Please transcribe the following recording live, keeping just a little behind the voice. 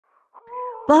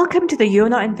Welcome to the You're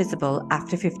Not Invisible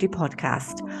After 50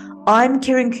 podcast. I'm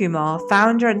Kiran Kumar,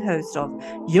 founder and host of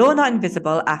You're Not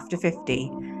Invisible After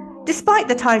 50. Despite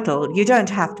the title, you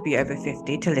don't have to be over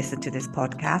 50 to listen to this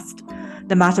podcast.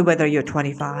 No matter whether you're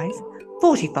 25,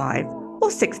 45,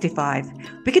 or 65,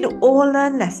 we can all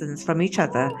learn lessons from each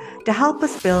other to help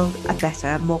us build a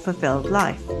better, more fulfilled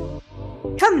life.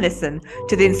 Come listen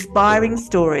to the inspiring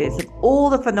stories of all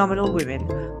the phenomenal women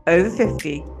over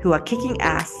 50 who are kicking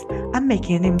ass and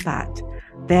making an impact.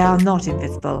 They are not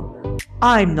invisible.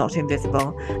 I'm not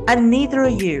invisible, and neither are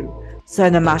you. So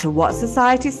no matter what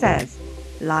society says,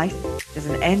 life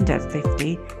doesn't end at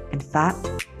 50. In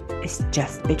fact, it's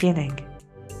just beginning.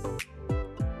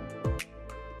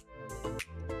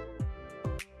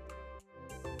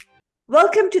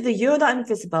 Welcome to the You're Not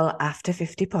Invisible After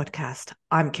 50 podcast.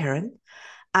 I'm Kiran,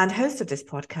 and host of this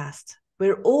podcast.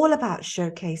 We're all about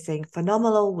showcasing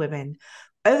phenomenal women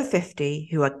over 50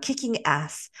 who are kicking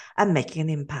ass and making an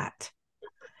impact.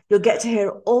 You'll get to hear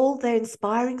all their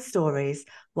inspiring stories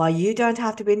while you don't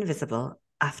have to be invisible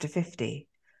after 50.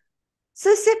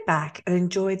 So sit back and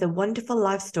enjoy the wonderful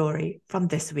life story from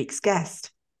this week's guest.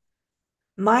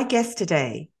 My guest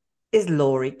today is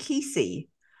Lori Keesey.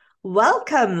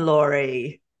 Welcome,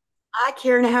 Lori. Hi,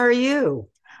 Karen. How are you?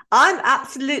 I'm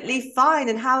absolutely fine.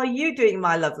 And how are you doing,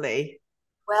 my lovely?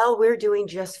 Well, we're doing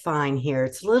just fine here.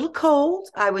 It's a little cold.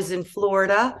 I was in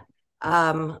Florida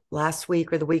last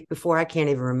week or the week before. I can't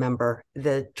even remember.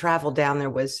 The travel down there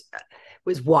was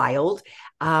wild.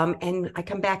 And I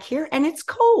come back here and it's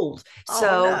cold. Oh,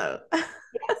 So no.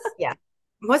 yes, yeah.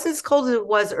 It wasn't as cold as it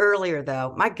was earlier,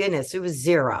 though. My goodness, it was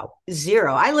zero,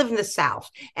 zero. I live in the South,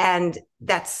 and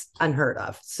that's unheard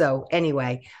of. So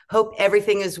anyway, hope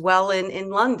everything is well in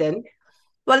London.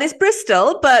 Well, it's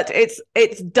Bristol, but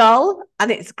it's dull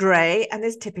and it's grey and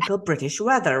it's typical British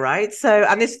weather, right? So,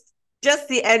 and it's just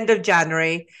the end of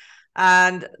January,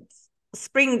 and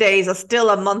spring days are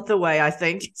still a month away, I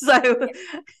think. So,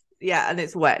 yeah, and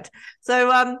it's wet.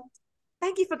 So,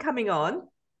 thank you for coming on,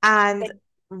 and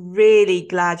really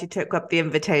glad you took up the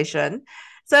invitation.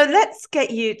 So, let's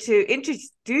get you to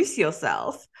introduce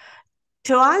yourself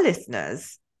to our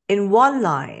listeners in one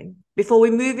line before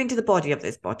we move into the body of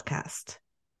this podcast.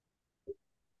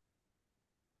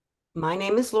 My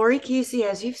name is Lori Keesey,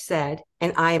 as you've said,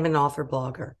 and I am an author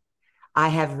blogger. I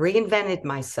have reinvented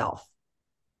myself.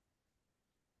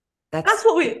 That's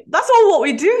all what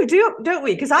we do, don't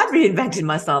we? Because I've reinvented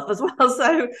myself as well.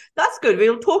 So that's good.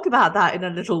 We'll talk about that in a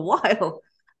little while.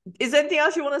 Is there anything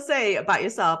else you want to say about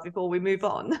yourself before we move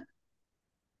on?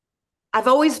 I've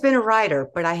always been a writer,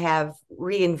 but I have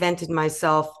reinvented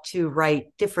myself to write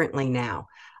differently now.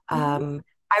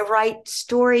 I write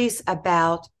stories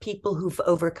about people who've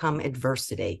overcome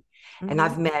adversity, and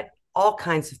I've met all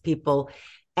kinds of people.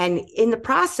 And in the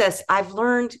process, I've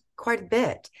learned quite a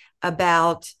bit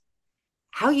about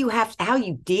how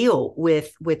you deal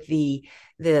with the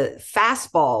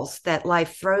fastballs that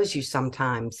life throws you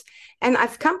sometimes. And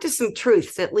I've come to some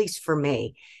truths, at least for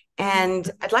me. And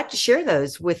I'd like to share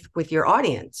those with your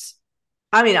audience.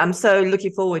 I mean, I'm so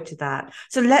looking forward to that.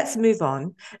 So let's move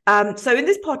on. So in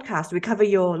this podcast, we cover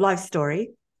your life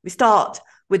story. We start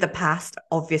with the past,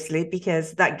 obviously,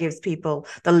 because that gives people,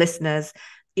 the listeners,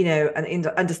 an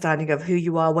understanding of who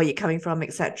you are, where you're coming from,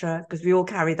 etc. Because we all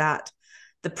carry that.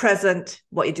 The present,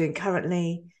 what you're doing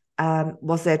currently.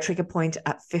 Was there a trigger point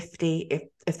at 50,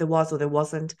 if there was or there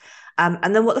wasn't?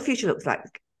 And then what the future looks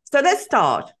like. So let's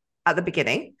start at the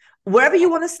beginning. Wherever you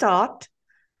want to start,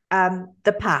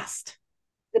 the past.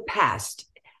 The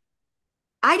past.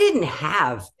 I didn't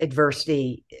have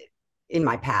adversity in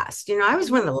my past. I was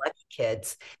one of the lucky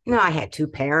kids. I had two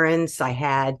parents. I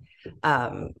had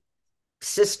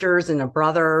sisters and a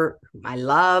brother whom I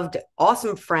loved,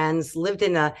 awesome friends, lived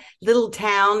in a little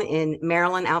town in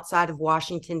Maryland outside of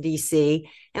Washington, D.C.,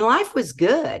 and life was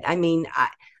good. I mean,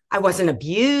 I wasn't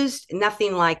abused,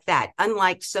 nothing like that,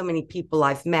 unlike so many people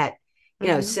I've met,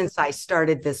 since I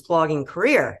started this blogging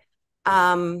career.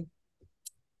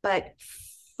 But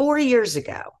 4 years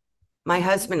ago, my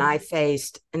husband and I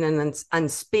faced an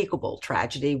unspeakable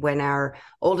tragedy when our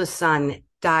oldest son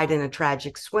died in a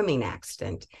tragic swimming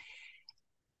accident.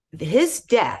 His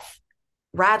death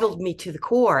rattled me to the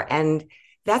core. And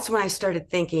that's when I started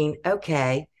thinking,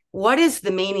 okay, what is the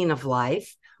meaning of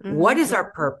life? What is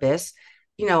our purpose?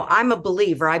 I'm a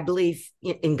believer. I believe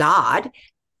in God.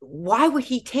 Why would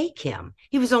he take him?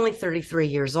 He was only 33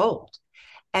 years old.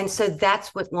 And so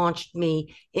that's what launched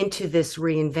me into this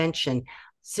reinvention.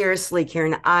 Seriously,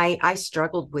 Karen, I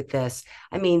struggled with this.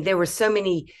 I mean, there were so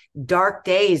many dark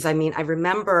days. I mean, I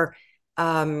remember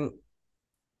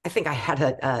I think I had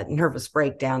a nervous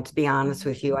breakdown, to be honest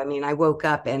with you. I mean, I woke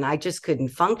up and I just couldn't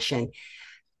function.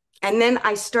 And then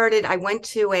I went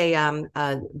to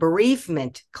a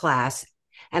bereavement class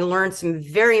and learned some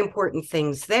very important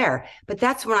things there. But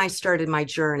that's when I started my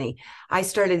journey. I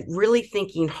started really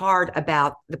thinking hard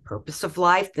about the purpose of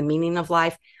life, the meaning of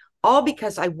life, all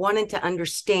because I wanted to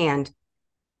understand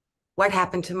what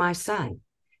happened to my son.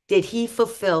 Did he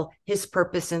fulfill his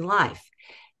purpose in life?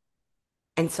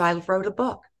 And so I wrote a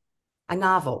book, a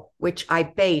novel, which I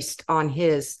based on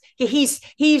he's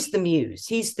the muse.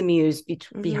 He's the muse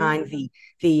behind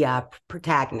the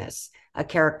protagonist, a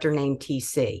character named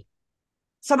TC.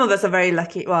 Some of us are very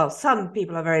lucky. Well, some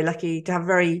people are very lucky to have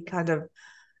very kind of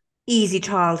easy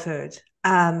childhood.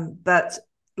 But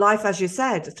life, as you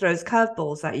said, throws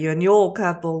curveballs at you. And your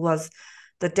curveball was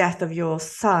the death of your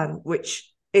son,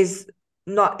 which is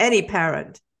not any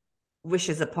parent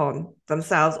wishes upon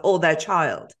themselves or their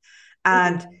child.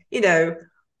 And,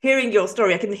 hearing your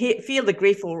story, I can feel the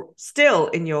grief still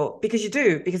in because you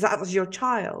do, because that was your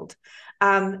child.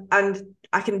 And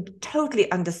I can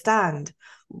totally understand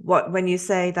when you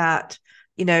say that,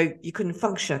 you couldn't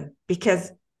function,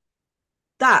 because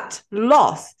that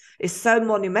loss is so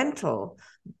monumental.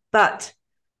 But,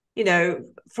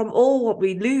 from all what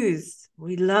we lose,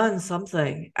 we learn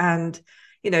something. And,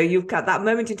 you've got that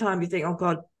moment in time, you think, oh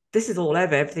God, this is all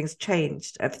over. Everything's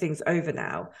changed. Everything's over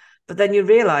now. But then you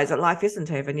realize that life isn't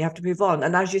over and you have to move on.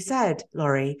 And as you said,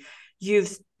 Lori,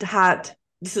 this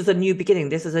was a new beginning.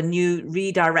 This is a new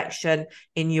redirection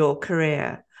in your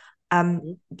career.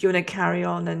 Do you want to carry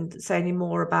on and say any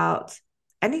more about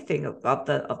anything of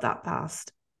that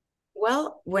past?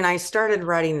 Well, when I started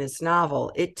writing this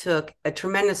novel, it took a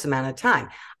tremendous amount of time.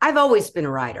 I've always been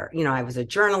a writer. I was a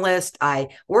journalist. I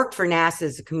worked for NASA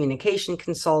as a communication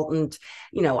consultant.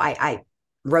 I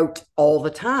wrote all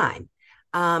the time.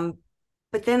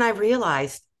 But then I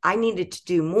realized I needed to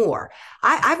do more.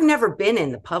 I've never been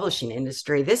in the publishing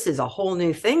industry. This is a whole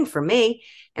new thing for me.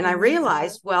 And I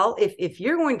realized, well, if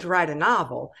you're going to write a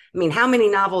novel, I mean, how many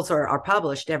novels are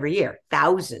published every year?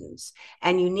 Thousands.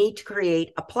 And you need to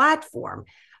create a platform,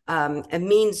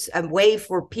 a way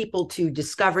for people to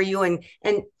discover you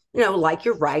and like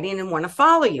your writing and want to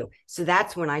follow you. So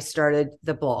that's when I started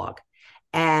the blog.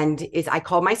 And I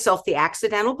call myself the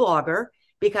accidental blogger,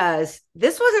 because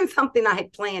this wasn't something I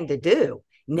had planned to do.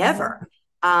 Never.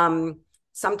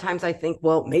 Sometimes I think,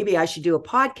 well, maybe I should do a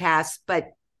podcast, but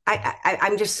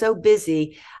I'm just so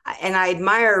busy, and I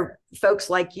admire folks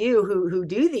like you who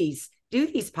do these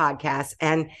podcasts.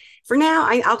 And for now,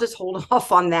 I'll just hold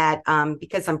off on that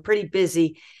because I'm pretty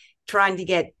busy trying to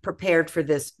get prepared for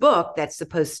this book that's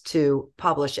supposed to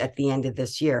publish at the end of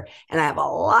this year. And I have a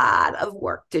lot of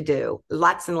work to do,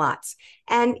 lots and lots,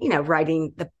 and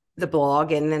writing the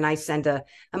blog, and then I send a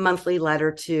monthly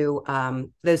letter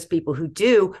to those people who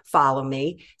do follow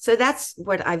me. So that's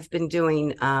what I've been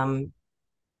doing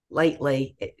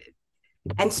lately,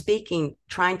 and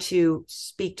trying to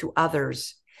speak to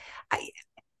others.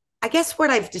 I guess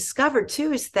what I've discovered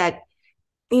too is that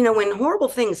when horrible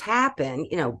things happen,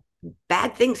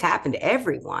 bad things happen to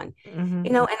everyone,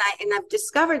 and I've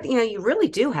discovered you really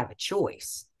do have a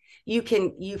choice. You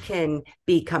can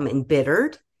become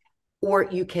embittered, or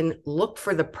you can look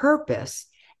for the purpose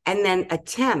and then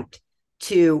attempt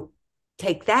to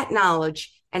take that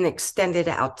knowledge and extend it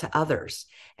out to others.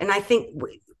 And I think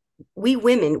we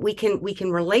women, we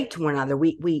can relate to one another.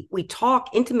 We talk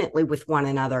intimately with one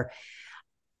another,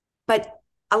 but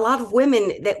a lot of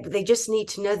women, that they just need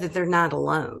to know that they're not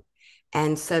alone.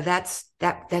 And so that's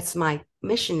my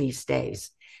mission these days.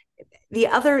 The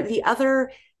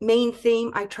other main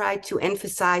theme I try to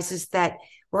emphasize is that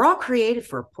we're all created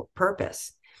for a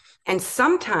purpose. And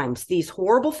sometimes these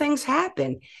horrible things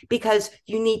happen because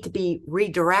you need to be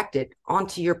redirected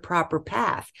onto your proper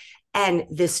path. And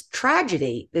this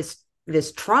tragedy,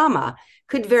 this trauma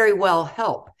could very well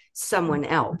help someone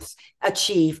else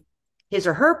achieve his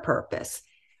or her purpose.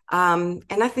 And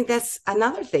I think that's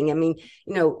another thing. I mean,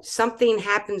 something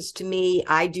happens to me,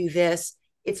 I do this.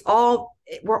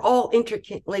 We're all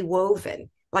intricately woven,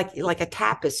 like a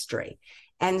tapestry.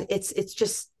 And it's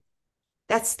just,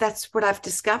 that's what I've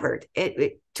discovered.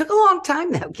 It took a long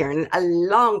time though, Karen, a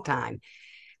long time,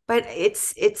 but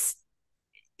it's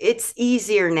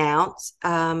easier now.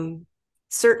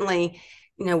 Certainly,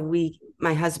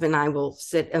 my husband and I will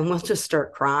sit and we'll just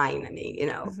start crying. I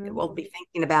mean, we'll be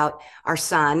thinking about our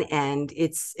son, and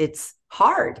it's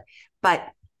hard, but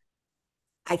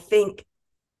I think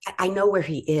I know where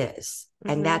he is.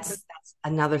 And that's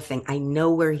another thing. I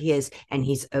know where he is, and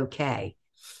he's okay.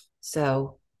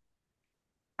 So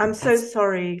I'm so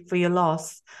sorry for your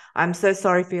loss. I'm so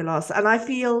sorry for your loss. And I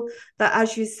feel that,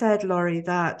 as you said, Lori,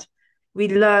 that we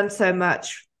learn so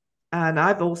much. And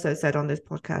I've also said on this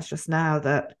podcast just now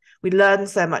that we learn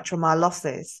so much from our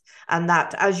losses. And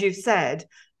that, as you've said,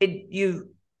 you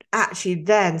actually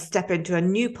then step into a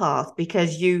new path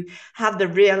because you have the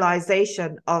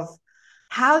realization of,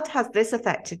 how has this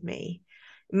affected me?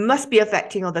 Must be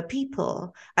affecting other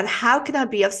people, and how can I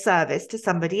be of service to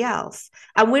somebody else?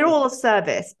 And we're all of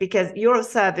service, because you're of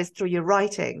service through your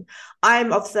writing.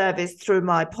 I'm of service through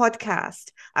my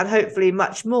podcast, and hopefully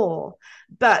much more.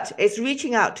 But it's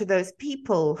reaching out to those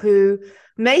people who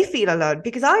may feel alone,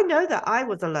 because I know that I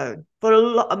was alone for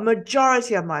a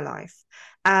majority of my life,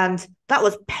 and that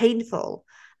was painful.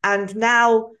 And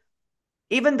now,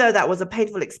 even though that was a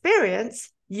painful experience,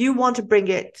 you want to bring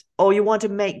it, or you want to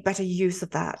make better use of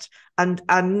that, and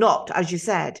not, as you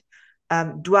said,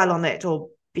 dwell on it or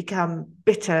become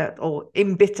bitter or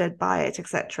embittered by it,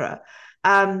 etc.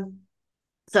 So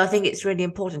I think it's really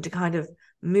important to kind of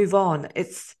move on.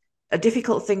 It's a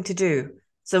difficult thing to do.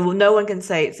 So no one can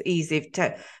say it's easy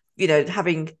to,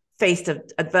 having faced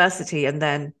adversity and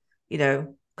then,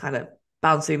 kind of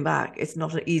bouncing back. It's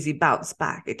not an easy bounce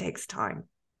back. It takes time.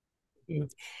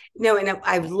 No, and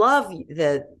I love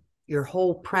your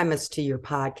whole premise to your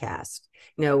podcast.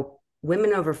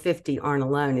 Women over 50 aren't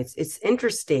alone. It's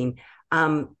interesting.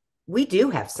 We do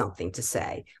have something to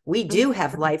say. We do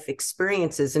have life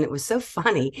experiences. And it was so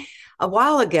funny. A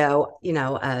while ago,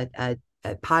 a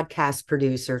podcast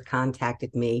producer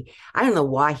contacted me. I don't know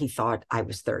why he thought I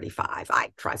was 35.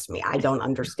 Trust me, I don't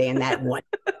understand that one.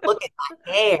 Look at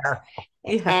my hair.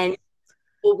 Yeah. And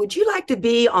well, would you like to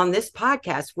be on this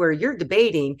podcast where you're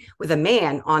debating with a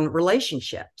man on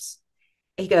relationships?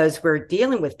 He goes, we're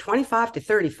dealing with 25 to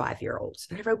 35-year-olds.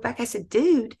 And I wrote back, I said,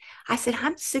 dude,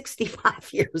 I'm 65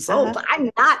 years old. I'm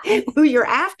not who you're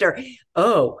after.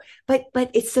 Oh, but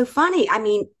it's so funny. I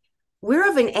mean, we're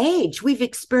of an age. We've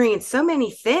experienced so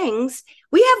many things.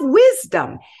 We have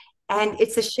wisdom. And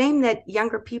it's a shame that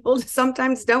younger people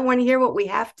sometimes don't want to hear what we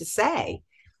have to say.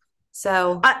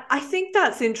 So I think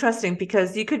that's interesting,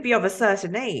 because you could be of a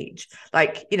certain age,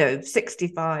 like,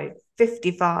 65,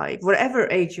 55, whatever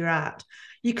age you're at,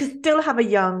 you could still have a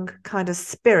young kind of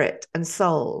spirit and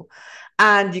soul,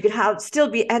 and you could still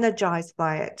be energized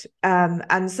by it.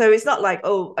 And so it's not like,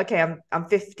 oh, okay, I'm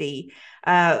 50,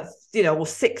 or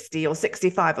 60 or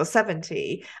 65 or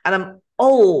 70, and I'm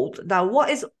old. Now,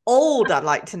 what is old? I'd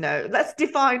like to know. Let's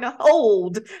define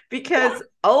old, because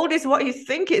old is what you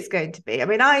think it's going to be. I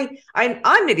mean,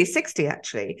 I'm nearly 60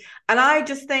 actually, and I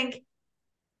just think,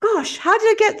 gosh, how did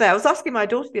I get there? I was asking my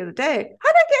daughter the other day, how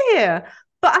did I get here?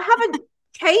 But I haven't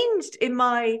changed in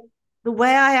the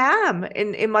way I am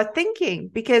in my thinking,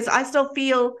 because I still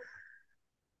feel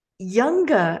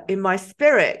younger in my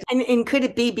spirit. And could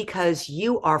it be because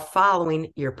you are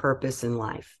following your purpose in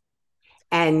life?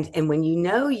 And when you're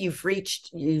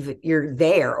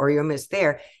there, or you're almost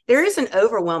there is an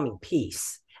overwhelming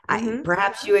peace.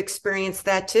 Perhaps you experienced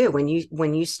that too when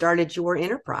you started your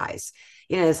enterprise.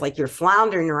 It's like you're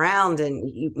floundering around, and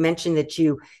you mentioned that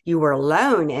you were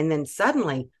alone, and then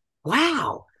suddenly,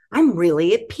 wow, I'm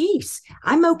really at peace.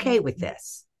 I'm okay with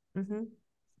this. Mm-hmm.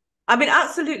 I mean,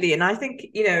 absolutely. And I think,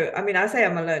 I say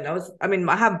I'm alone.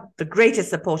 I have the greatest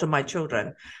support of my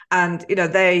children, and,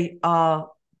 they are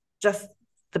just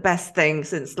the best thing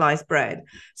since sliced bread.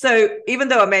 So even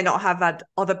though I may not have had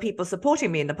other people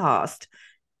supporting me in the past,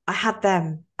 I had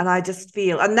them, and I just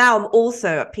feel, and now I'm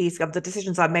also at peace of the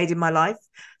decisions I made in my life,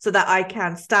 so that I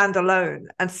can stand alone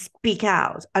and speak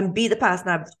out and be the person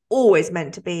I've always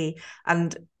meant to be.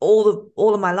 And all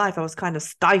of my life, I was kind of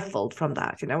stifled from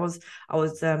that. I was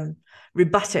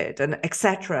rebutted and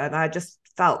etc. And I just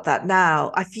felt that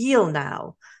I feel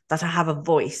now that I have a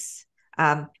voice,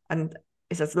 and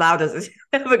it's as loud as it's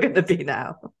ever going to be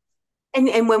now.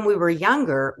 And when we were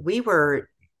younger, we were,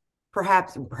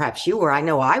 perhaps you were, I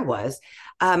know I was,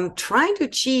 trying to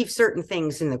achieve certain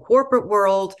things in the corporate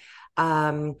world,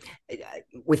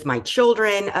 with my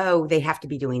children. Oh, they have to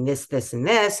be doing this, this, and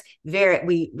this.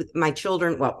 My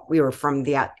children, well, we were from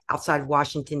the outside of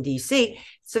Washington, D.C.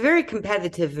 It's a very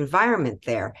competitive environment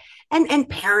there. And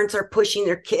parents are pushing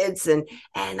their kids, and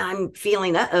I'm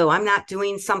feeling, I'm not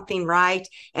doing something right.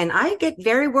 And I get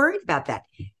very worried about that.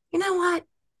 You know what?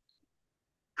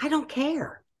 I don't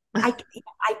care. I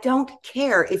don't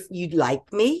care if you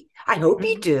like me. I hope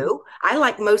you do. I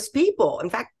like most people. In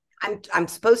fact, I'm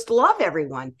supposed to love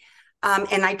everyone,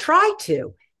 and I try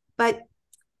to. But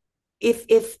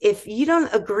if you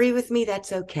don't agree with me,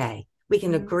 that's okay. We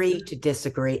can agree to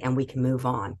disagree, and we can move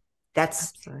on.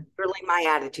 That's really my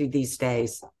attitude these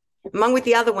days. Among with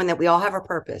the other one, that we all have a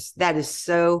purpose. That is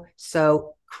so,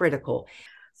 so critical.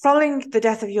 Following the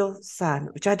death of your son,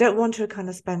 which I don't want to kind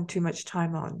of spend too much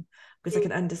time on because I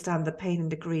can understand the pain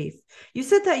and the grief. You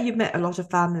said that you met a lot of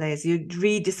families, you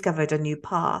rediscovered a new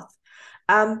path.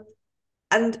 And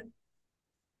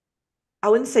I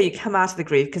wouldn't say you come out of the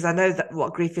grief, because I know that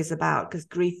what grief is about, because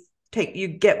grief you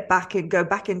get back and go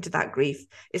back into that grief.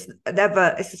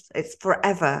 It's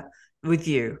forever with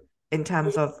you in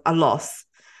terms of a loss.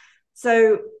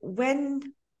 So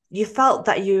when you felt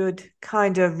that you'd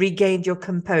kind of regained your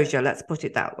composure, let's put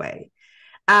it that way,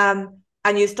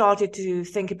 and you started to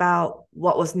think about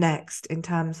what was next in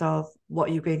terms of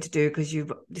what you're going to do, because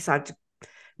you've decided to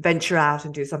venture out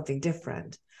and do something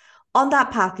different. On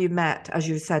that path, you met, as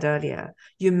you said earlier,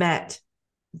 you met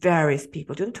various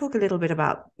people. Do you want to talk a little bit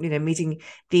about, meeting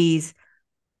these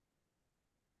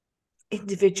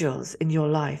individuals in your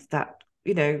life that,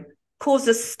 caused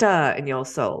a stir in your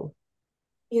soul?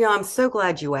 I'm so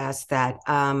glad you asked that.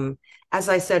 As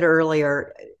I said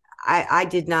earlier, I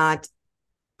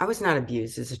was not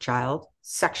abused as a child,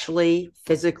 sexually,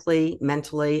 physically,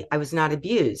 mentally. I was not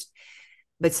abused.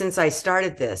 But since I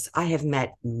started this, I have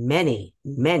met many,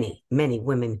 many, many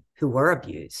women who were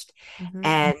abused. Mm-hmm.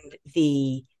 And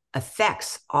the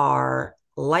effects are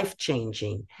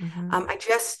life-changing. Mm-hmm. I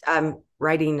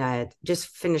just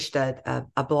finished a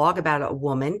blog about a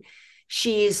woman.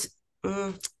 She's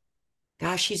in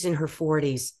her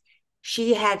 40s.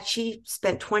 She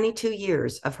spent 22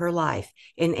 years of her life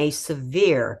in a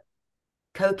severe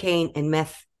cocaine and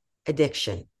meth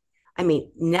addiction. I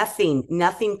mean,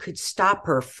 nothing could stop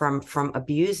her from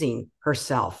abusing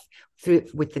herself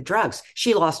with the drugs.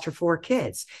 She lost her 4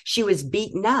 kids. She was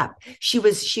beaten up. She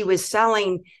was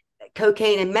selling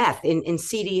cocaine and meth in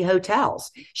seedy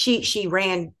hotels. She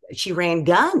ran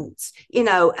guns.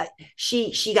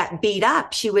 She got beat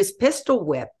up. She was pistol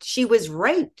whipped. She was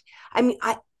raped. I mean,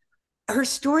 her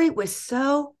story was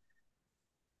so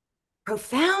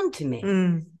profound to me.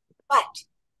 But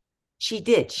she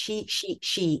did.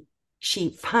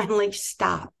 She finally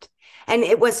stopped. And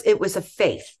it was a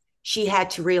faith. She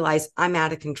had to realize, I'm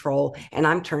out of control and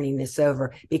I'm turning this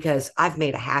over because I've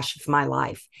made a hash of my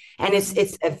life. And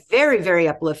it's a very, very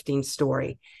uplifting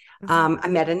story. I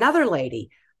met another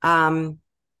lady in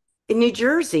New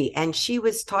Jersey, and she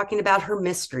was talking about her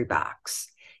mystery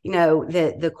box,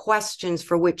 the questions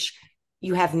for which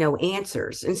you have no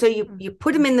answers. And so you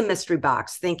put them in the mystery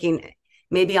box thinking,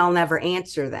 maybe I'll never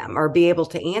answer them or be able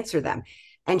to answer them.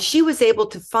 And she was able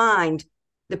to find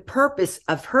the purpose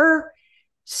of her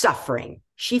suffering.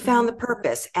 She found the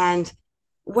purpose, and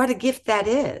what a gift that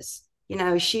is.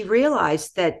 She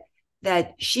realized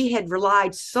that she had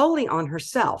relied solely on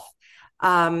herself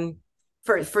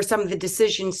for some of the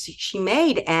decisions she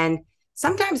made. And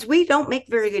sometimes we don't make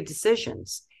very good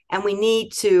decisions, and we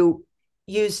need to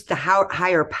use the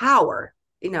higher power.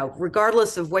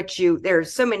 Regardless of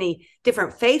there's so many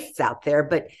different faiths out there,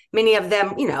 but many of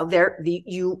them,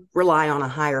 you rely on a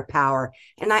higher power.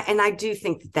 And I do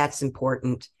think that that's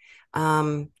important,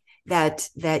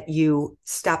 that you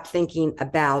stop thinking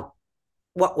about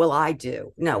what will I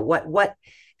do? No,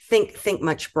 think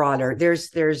much broader.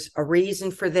 There's a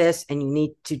reason for this, and you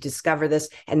need to discover this,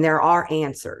 and there are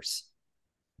answers.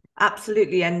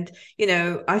 Absolutely. And,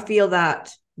 I feel that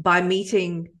by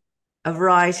meeting a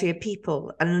variety of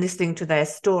people and listening to their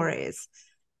stories,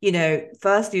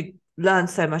 first you learn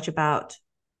so much about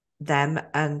them,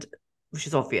 and which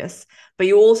is obvious, but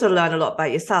you also learn a lot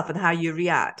about yourself and how you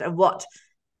react and what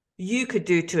you could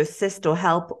do to assist or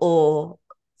help or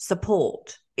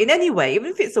support in any way,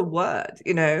 even if it's a word,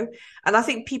 and I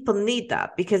think people need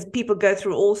that, because people go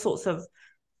through all sorts of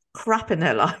crap in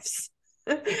their lives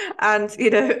and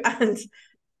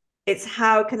it's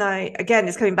how can I, again,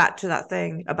 it's coming back to that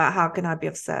thing about how can I be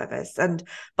of service? And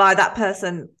by that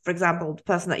person, for example, the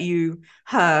person that you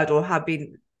heard or have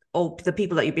been, or the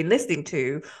people that you've been listening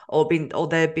to, or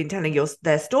they've been telling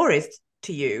their stories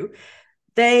to you,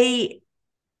 they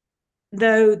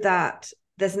know that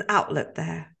there's an outlet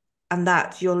there and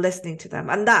that you're listening to them.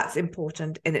 And that's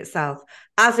important in itself,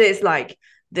 as is like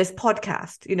this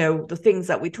podcast, the things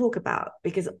that we talk about,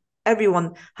 because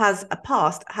everyone has a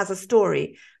past, has a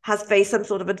story, has faced some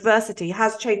sort of adversity,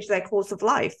 has changed their course of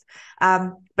life.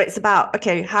 But it's about,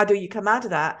 okay, how do you come out of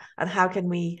that, and how can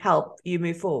we help you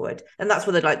move forward? And that's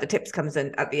where the tips comes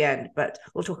in at the end. But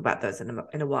we'll talk about those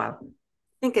in a while. I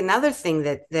think another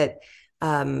thing that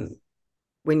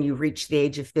when you reach the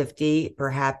age of 50,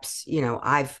 perhaps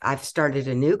I've started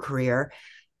a new career,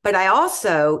 but I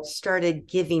also started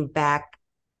giving back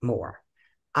more.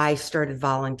 I started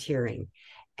volunteering.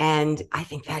 And I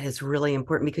think that is really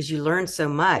important because you learn so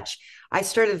much. I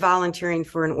started volunteering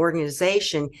for an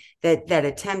organization that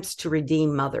attempts to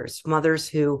redeem mothers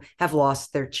who have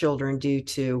lost their children due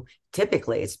to,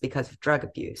 typically it's because of drug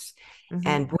abuse. Mm-hmm.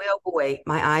 And boy, oh boy,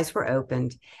 my eyes were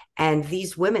opened. And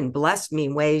these women blessed me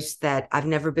in ways that I've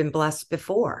never been blessed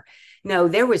before. No,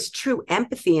 there was true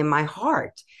empathy in my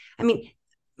heart. I mean,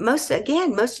 most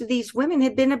of these women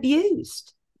had been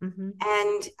abused. Mm-hmm.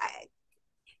 And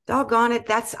doggone it,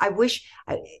 I wish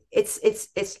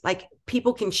it's like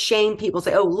people can shame people,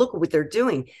 say, oh, look what they're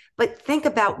doing. But think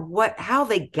about how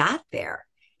they got there.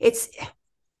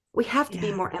 We have to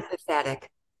be more empathetic.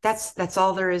 That's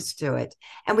all there is to it.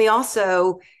 And we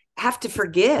also have to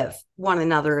forgive one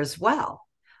another as well.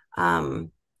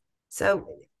 So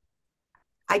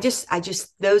I just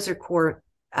those are core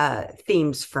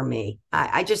themes for me.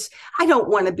 I don't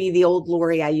want to be the old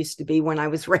Lori I used to be when I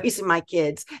was raising my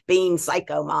kids, being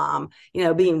psycho mom,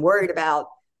 being worried about,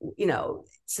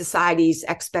 society's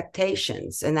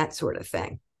expectations and that sort of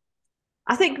thing.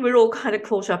 I think we're all kind of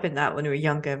caught up in that when we were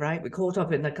younger, right? We're caught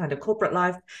up in the kind of corporate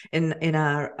life, in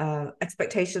our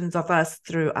expectations of us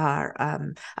through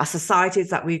our societies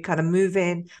that we kind of move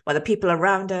in, by the people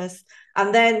around us.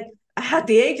 And then at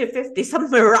the age of 50, some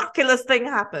miraculous thing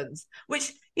happens,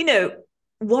 which,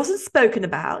 wasn't spoken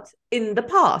about in the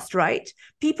past, right?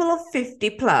 People of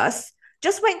 50 plus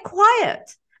just went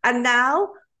quiet. And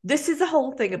now this is the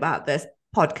whole thing about this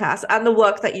podcast and the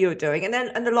work that you're doing, and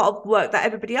a lot of work that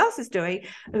everybody else is doing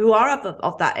who are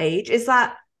of that age, is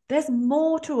that there's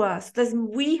more to us.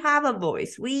 We have a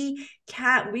voice. We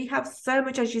have so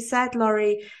much, as you said,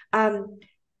 Lori,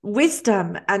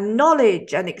 wisdom and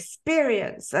knowledge and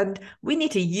experience, and we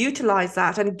need to utilize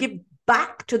that and give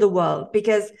back to the world,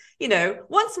 because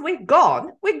once we're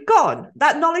gone,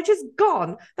 that knowledge is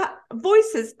gone, that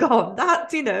voice is gone,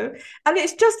 and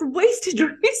it's just wasted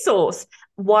resource.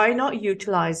 Why not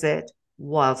utilize it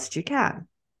whilst you can?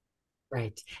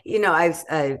 Right. I've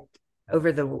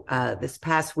over this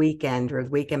past weekend or the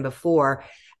weekend before,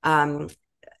 a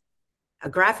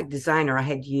graphic designer I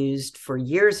had used for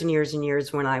years and years and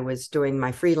years when I was doing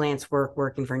my freelance work,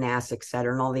 working for NASA, et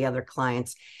cetera, and all the other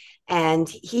clients. And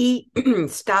he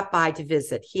stopped by to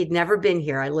visit. He had never been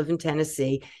here. I live in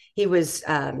Tennessee. He was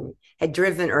had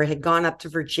driven or had gone up to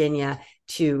Virginia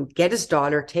to get his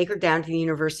daughter, take her down to the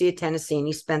University of Tennessee, and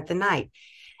he spent the night.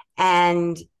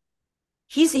 And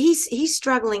he's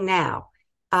struggling now.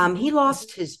 He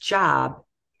lost his job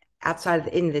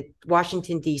in the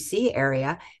Washington, D.C.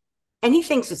 area, and he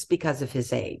thinks it's because of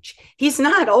his age. He's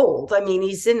not old. I mean,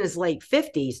 he's in his late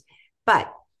 50s,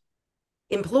 but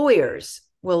employers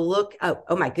will look,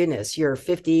 oh my goodness, you're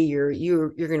 50, you're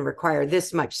going to require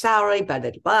this much salary, blah,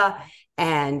 blah, blah,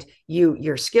 and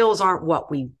your skills aren't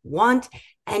what we want.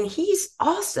 And he's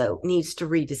also needs to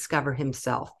rediscover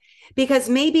himself, because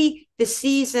maybe the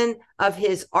season of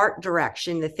his art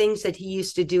direction, the things that he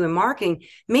used to do in marketing,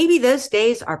 maybe those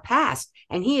days are past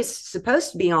and he is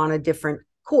supposed to be on a different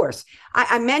course.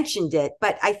 I mentioned it,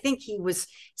 but I think he's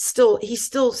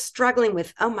still struggling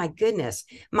with, oh my goodness,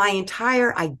 my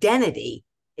entire identity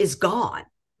is gone.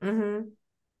 Mm-hmm.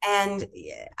 And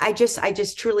I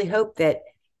just truly hope that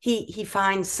he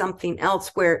finds something else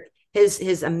where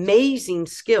his amazing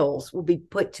skills will be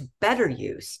put to better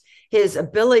use. His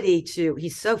ability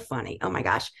he's so funny. Oh my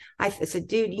gosh. I said,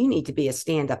 dude, you need to be a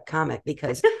stand-up comic,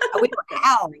 because we were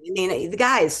howling. I mean, the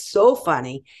guy is so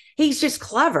funny. He's just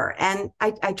clever. And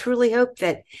I truly hope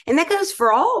that, and that goes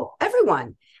for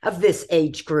everyone of this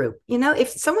age group. If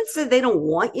someone said they don't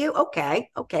want you, okay.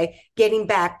 Getting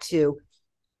back to,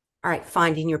 all right,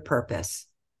 finding your purpose.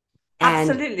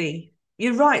 Absolutely.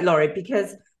 You're right, Lori,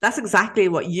 because that's exactly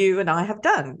what you and I have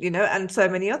done, and so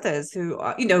many others who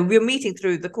are, we're meeting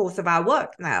through the course of our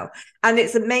work now. And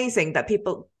it's amazing that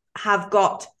people have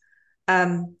got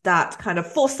that kind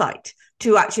of foresight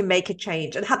to actually make a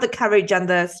change and have the courage and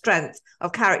the strength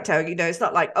of character. It's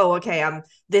not like, oh, okay, I'm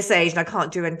this age and I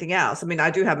can't do anything else. I mean,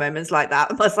 I do have moments like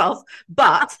that myself,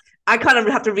 but I kind of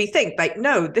have to rethink, like,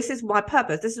 no, this is my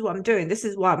purpose. This is what I'm doing. This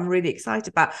is what I'm really excited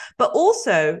about. But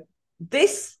also,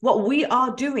 what we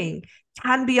are doing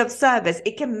can be of service.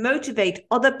 It can motivate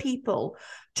other people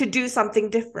to do something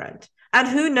different. And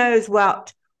who knows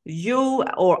what you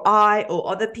or I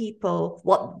or other people,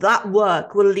 what that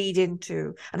work will lead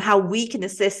into, and how we can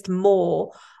assist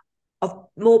more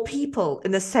people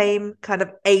in the same kind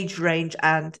of age range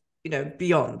and,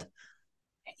 beyond.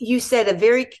 You said a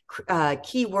very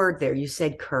key word there. You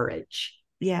said courage.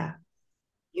 Yeah.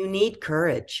 You need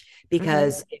courage,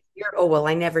 because if you're, oh, well,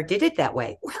 I never did it that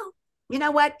way. Well, you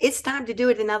know what? It's time to do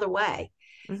it another way.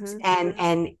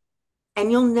 And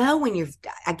And you'll know when you've,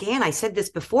 again, I said this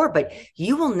before, but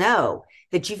you will know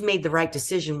that you've made the right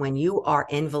decision when you are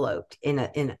enveloped in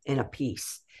a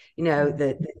piece.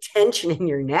 The tension in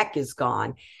your neck is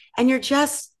gone, and you're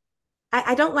just,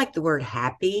 I don't like the word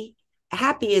happy.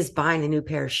 Happy is buying a new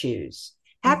pair of shoes.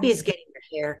 Happy is getting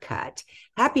your hair cut.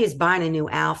 Happy is buying a new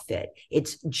outfit.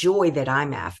 It's joy that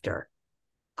I'm after.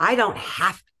 I don't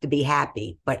have to be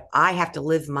happy, but I have to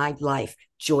live my life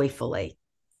joyfully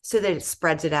so that it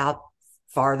spreads it out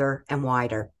farther and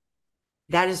wider.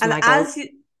 That is my goal.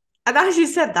 As you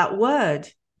said that word,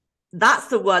 that's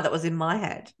the word that was in my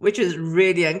head, which is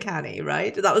really uncanny,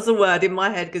 right? That was the word in my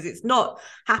head because it's not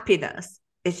happiness,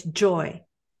 it's joy.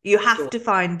 You have to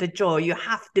find the joy. You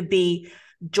have to be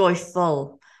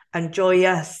joyful and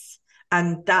joyous.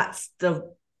 And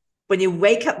when you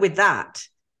wake up with that,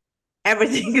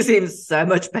 everything seems so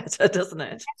much better, doesn't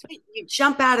it? You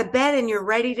jump out of bed and you're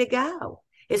ready to go.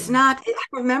 It's not, I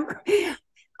remember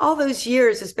all those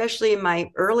years, especially in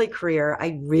my early career,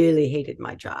 I really hated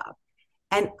my job.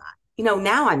 And,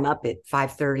 now I'm up at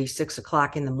 5:30, 6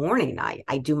 o'clock in the morning.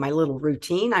 I do my little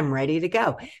routine. I'm ready to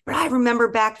go. But I remember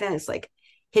back then, it's like,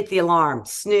 hit the alarm,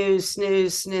 snooze,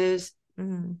 snooze, snooze. I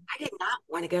did not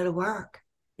want to go to work.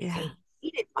 Yeah. I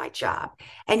hated my job.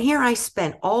 And here I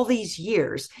spent all these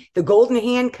years, the golden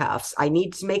handcuffs. I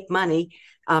need to make money.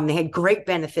 They had great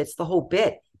benefits, the whole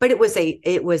bit. But it was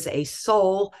a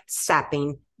soul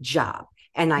sapping job,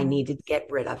 and I needed to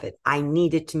get rid of it. I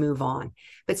needed to move on.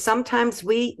 But sometimes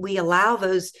we allow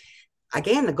those,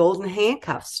 again, the golden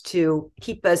handcuffs to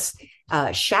keep us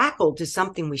shackled to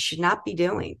something we should not be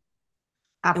doing.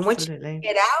 Absolutely. And once you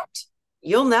get out,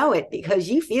 you'll know it because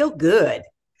you feel good.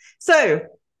 So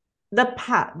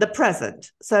the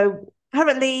present. So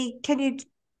currently,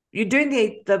 you're doing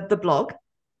the blog.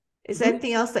 Is there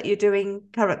anything else that you're doing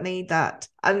currently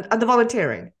and the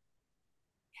volunteering?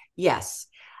 Yes.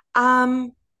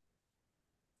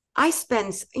 I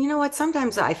spend,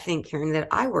 sometimes I think, Karen, that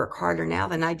I work harder now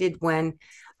than I did when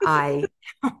I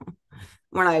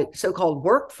so-called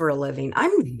worked for a living.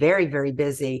 I'm very, very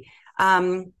busy.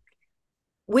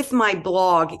 With my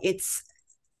blog,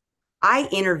 I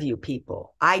interview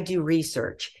people. I do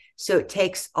research. So it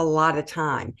takes a lot of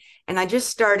time. And I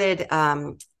just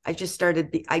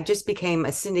became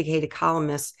a syndicated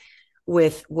columnist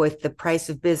with the Price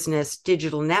of Business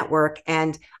digital network.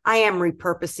 And I am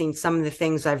repurposing some of the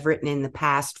things I've written in the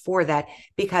past for that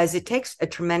because it takes a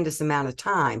tremendous amount of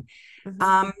time.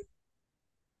 And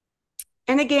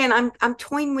again, I'm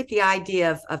toying with the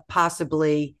idea of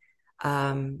possibly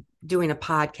doing a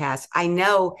podcast. I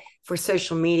know for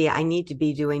social media, I need to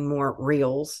be doing more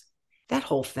reels. That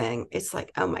whole thing, it's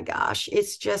like, oh my gosh,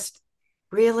 it's just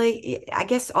really, I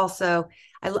guess also,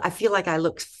 I feel like I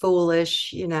look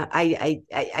foolish.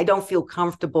 I don't feel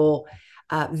comfortable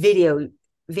videoing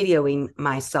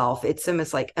myself. It's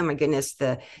almost like, oh my goodness,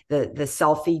 the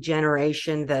selfie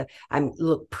generation, I'm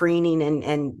preening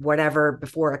and whatever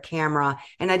before a camera.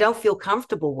 And I don't feel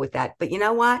comfortable with that. But you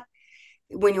know what?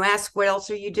 When you ask, what else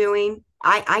are you doing?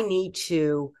 I need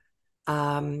to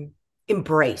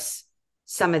embrace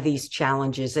some of these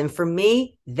challenges. And for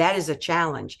me, that is a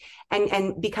challenge.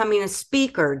 And becoming a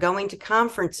speaker, going to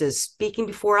conferences, speaking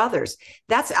before others.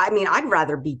 I'd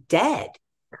rather be dead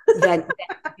than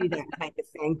do that type of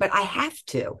thing, but I have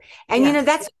to. And,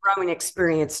 that's a growing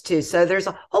experience too. So there's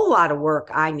a whole lot of work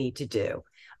I need to do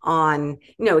on,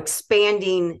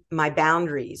 expanding my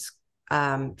boundaries,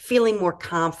 feeling more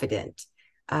confident,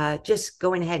 just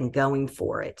going ahead and going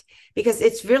for it, because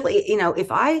it's really,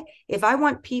 if I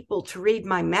want people to read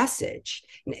my message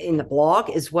in the blog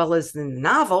as well as in the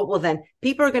novel, well, then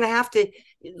people are going to have to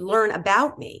learn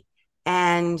about me,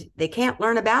 and they can't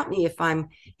learn about me if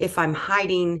I'm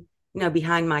hiding,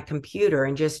 behind my computer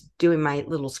and just doing my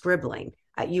little scribbling.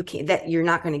 You're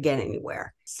not going to get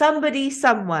anywhere. Somebody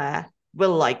somewhere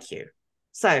will like you.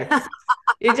 So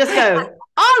you just go,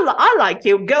 I like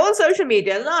you. Go on social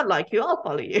media and I like you. I'll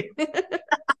follow you.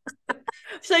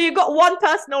 So you've got one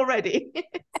person already.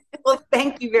 Well,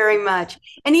 thank you very much.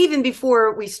 And even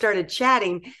before we started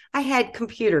chatting, I had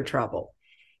computer trouble.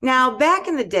 Now, back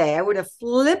in the day, I would have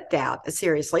flipped out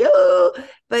seriously.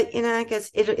 But I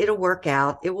guess it'll work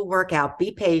out. It will work out.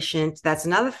 Be patient. That's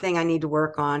another thing I need to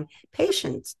work on.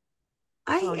 Patience.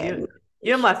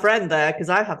 You're my friend there because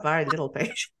I have very little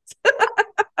patience.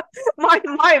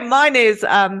 Mine is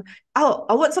I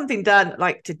want something done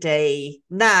like today,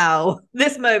 now,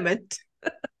 this moment.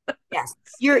 Yes,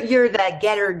 you're the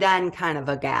get her done kind of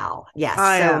a gal.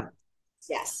 Yes,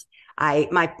 yes.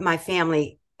 My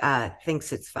family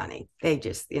thinks it's funny. They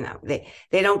just they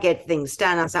don't get things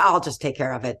done. I say, I'll just take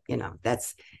care of it.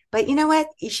 But you know what?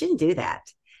 You shouldn't do that.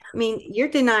 I mean, you're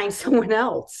denying someone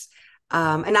else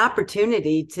an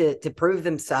opportunity to prove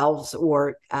themselves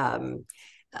Or um,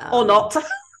 not.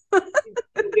 feel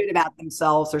good about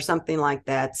themselves or something like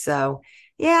that. So,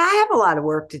 yeah, I have a lot of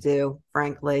work to do,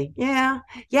 frankly. Yeah,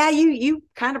 yeah, you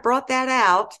kind of brought that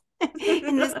out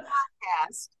in this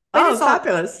podcast, but Oh, it's all.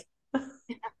 fabulous.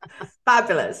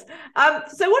 Fabulous.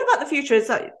 So what about the future?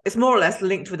 It's more or less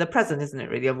linked with the present, isn't it,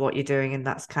 really, of what you're doing, and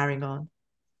that's carrying on.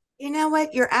 You know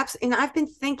what? You're absolutely. And I've been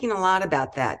thinking a lot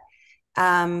about that.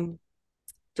 Um,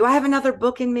 do I have another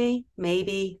book in me?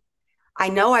 Maybe. I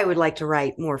know I would like to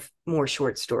write more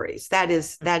short stories. That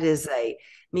is a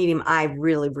medium I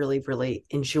really, really, really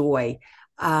enjoy.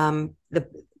 The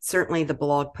certainly the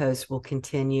blog post will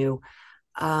continue.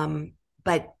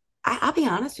 But I'll be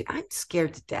honest with you, I'm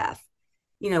scared to death.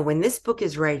 When this book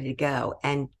is ready to go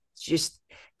and just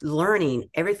learning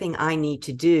everything I need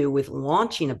to do with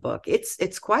launching a book,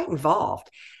 it's quite involved.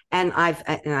 And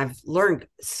I've learned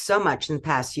so much in the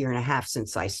past year and a half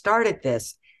since I started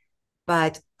this,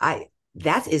 but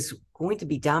that is going to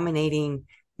be dominating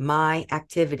my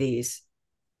activities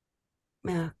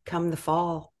come the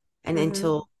fall and Mm-hmm.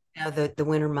 until the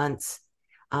winter months.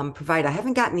 Provide I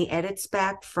haven't gotten the edits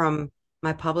back from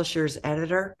my publisher's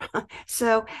editor,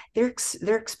 so they're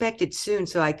expected soon.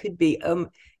 So I could be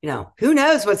who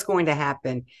knows what's going to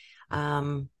happen.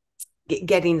 Um,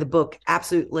 Getting the book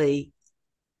absolutely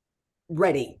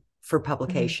ready for Mm-hmm.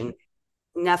 publication.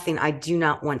 Nothing. I do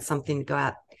not want something to go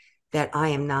out that I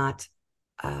am not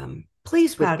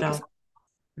pleased with Proud because of.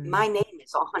 Mm. my name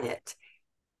is on it.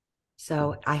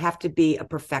 So I have to be a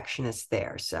perfectionist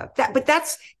there. So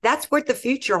that's what the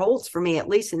future holds for me, at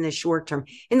least in the short term.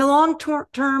 In the long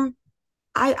term,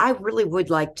 I really would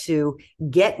like to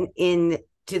get into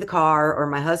the car or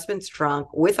my husband's trunk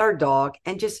with our dog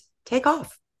and just take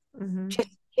off, Mm-hmm. just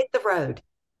hit the road.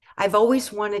 I've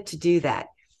always wanted to do that.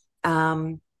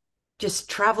 Um, just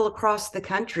travel across the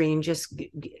country and just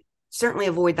certainly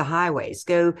avoid the highways,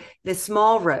 go the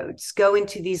small roads, go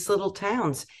into these little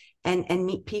towns and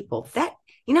meet people. That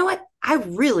you know what? I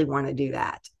really want to do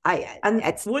that. I And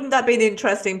it's wouldn't that be an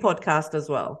interesting podcast as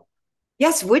well?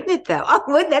 Yes, wouldn't it though? Oh,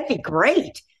 wouldn't that be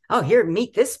great? Oh, here,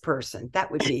 meet this person.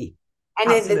 That would be, and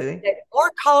then Absolutely. the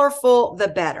more colorful, the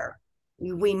better.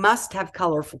 We must have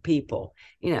colorful people.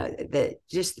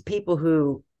 Just the people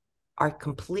who are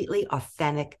completely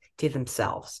authentic to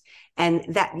themselves. And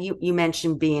that you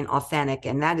mentioned being authentic,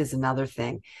 and that is another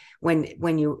thing. When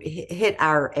you hit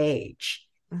our age,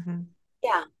 Mm-hmm.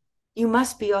 yeah, you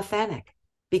must be authentic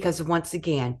because once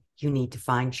again, you need to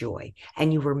find joy,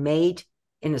 and you were made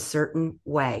in a certain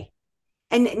way.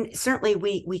 And certainly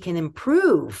we can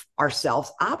improve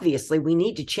ourselves. Obviously, we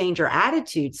need to change our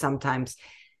attitude sometimes,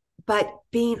 but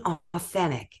being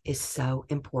authentic is so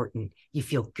important. You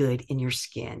feel good in your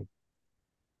skin.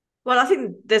 Well, I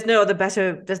think there's no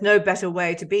better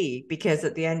way to be, because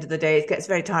at the end of the day, it gets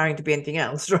very tiring to be anything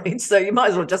else, right? So you might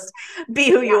as well just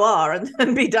be who Yeah, you are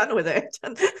and be done with it.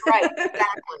 right.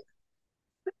 Exactly.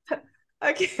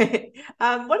 Okay.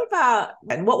 What about,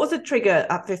 and what was a trigger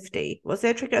at 50? Was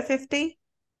there a trigger at 50?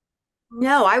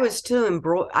 No, I was still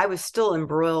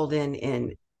embroiled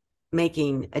in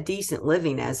making a decent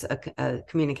living as a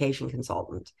communication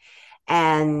consultant,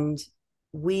 and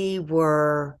we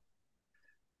were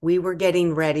we were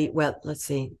getting ready. Well, let's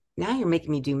see. Now you're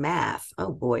making me do math.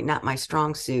 Oh boy, not my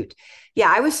strong suit.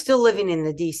 Yeah, I was still living in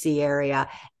the DC area,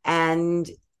 and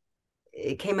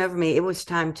it came over me. It was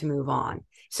time to move on.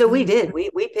 So we Mm-hmm.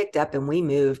 did. We picked up and we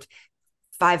moved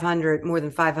 500 more than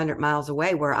 500 miles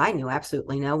away, where I knew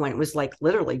absolutely no one. It was like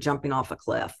literally jumping off a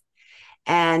cliff,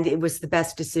 and it was the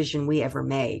best decision we ever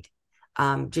made.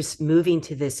 Just moving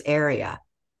to this area.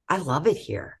 I love it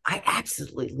here. I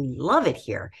absolutely love it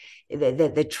here.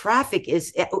 The traffic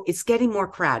it's getting more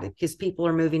crowded because people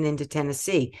are moving into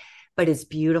Tennessee, but it's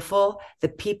beautiful. The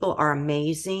people are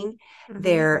amazing. Mm-hmm.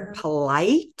 They're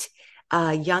polite.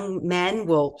 Young men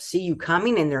will see you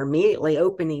coming and they're immediately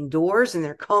opening doors and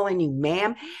they're calling you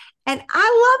ma'am. And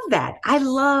I love that. I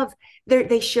love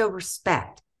they show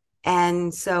respect.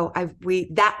 And so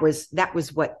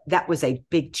that was a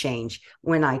big change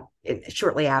when I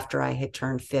shortly after I had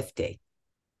turned 50.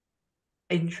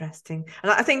 Interesting.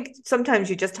 And I think sometimes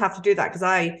you just have to do that, because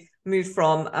I moved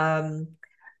from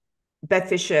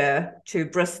Bedfordshire to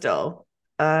Bristol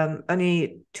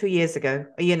only 2 years ago,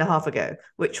 a year and a half ago,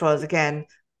 which was again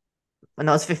when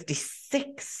I was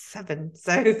 56, 7.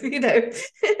 So, a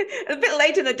bit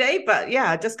late in the day, but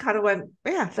yeah, I just kind of went,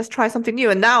 yeah, let's try something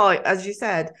new. And now, as you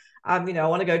said, I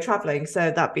want to go traveling.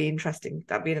 So that'd be interesting.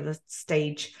 That'd be another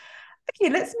stage.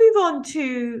 Okay, let's move on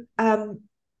to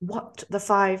what the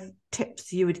 5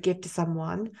 tips you would give to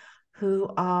someone who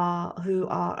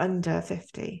are under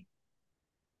 50?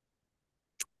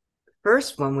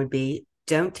 First one would be,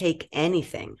 don't take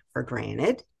anything for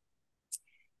granted.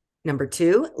 Number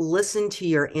 2, listen to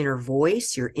your inner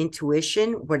voice, your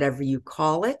intuition, whatever you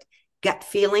call it. Gut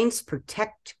feelings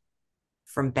protect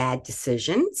from bad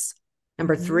decisions.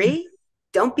 Number 3,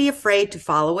 don't be afraid to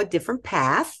follow a different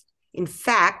path. In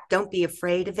fact, don't be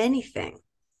afraid of anything.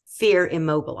 Fear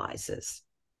immobilizes.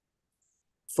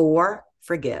 4,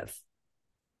 forgive.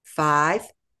 5,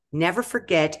 never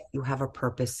forget you have a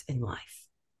purpose in life.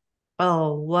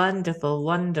 Oh, wonderful,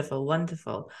 wonderful,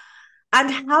 wonderful. And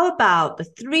how about the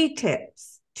 3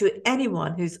 tips to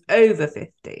anyone who's over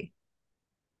 50?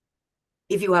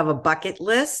 If you have a bucket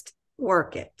list,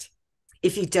 work it.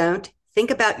 If you don't,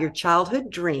 think about your childhood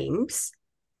dreams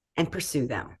and pursue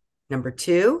them. Number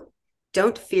 2,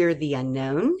 don't fear the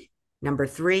unknown. Number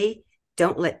 3,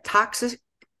 don't let toxic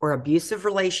or abusive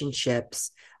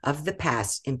relationships of the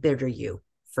past embitter you.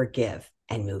 Forgive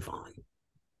and move on.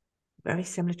 Very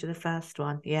similar to the first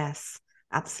one. Yes,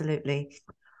 absolutely.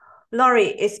 Lori,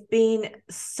 it's been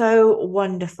so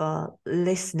wonderful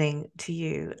listening to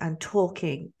you and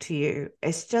talking to you.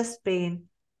 It's just been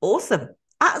awesome.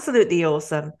 Absolutely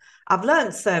awesome. I've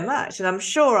learned so much, and I'm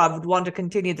sure I would want to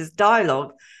continue this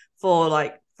dialogue for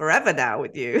like forever now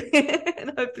with you.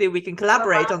 And hopefully we can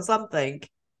collaborate on something.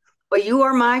 Well, you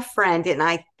are my friend, and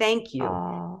I thank you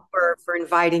Oh. for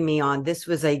inviting me on. This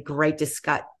was a great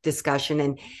discussion,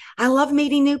 and I love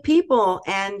meeting new people,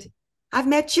 and I've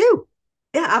met you.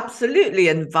 Yeah, absolutely.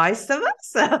 And vice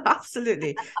versa.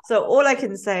 Absolutely. So all I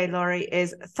can say, Lori,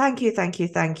 is thank you, thank you,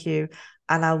 thank you.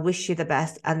 And I wish you the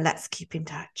best. And let's keep in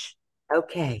touch.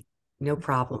 Okay, no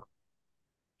problem.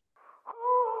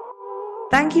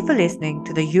 Thank you for listening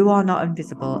to the You Are Not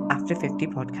Invisible After 50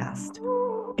 podcast.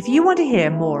 If you want to hear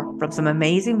more from some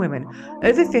amazing women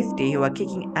over 50 who are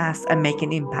kicking ass and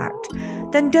making impact,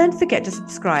 then don't forget to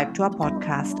subscribe to our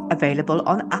podcast, available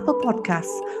on Apple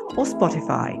Podcasts or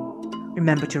Spotify.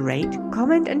 Remember to rate,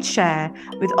 comment, and share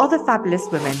with other fabulous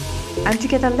women. And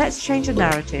together, let's change the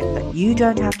narrative that you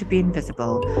don't have to be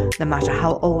invisible, no matter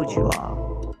how old you are.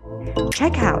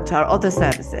 Check out our other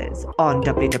services on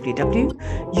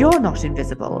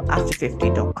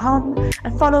www.you'renotinvisibleafter50.com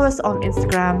and follow us on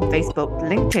Instagram, Facebook,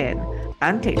 LinkedIn,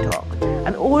 and TikTok.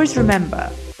 And always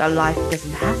remember that life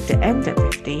doesn't have to end at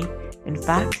 50. In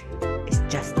fact, it's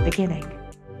just the beginning.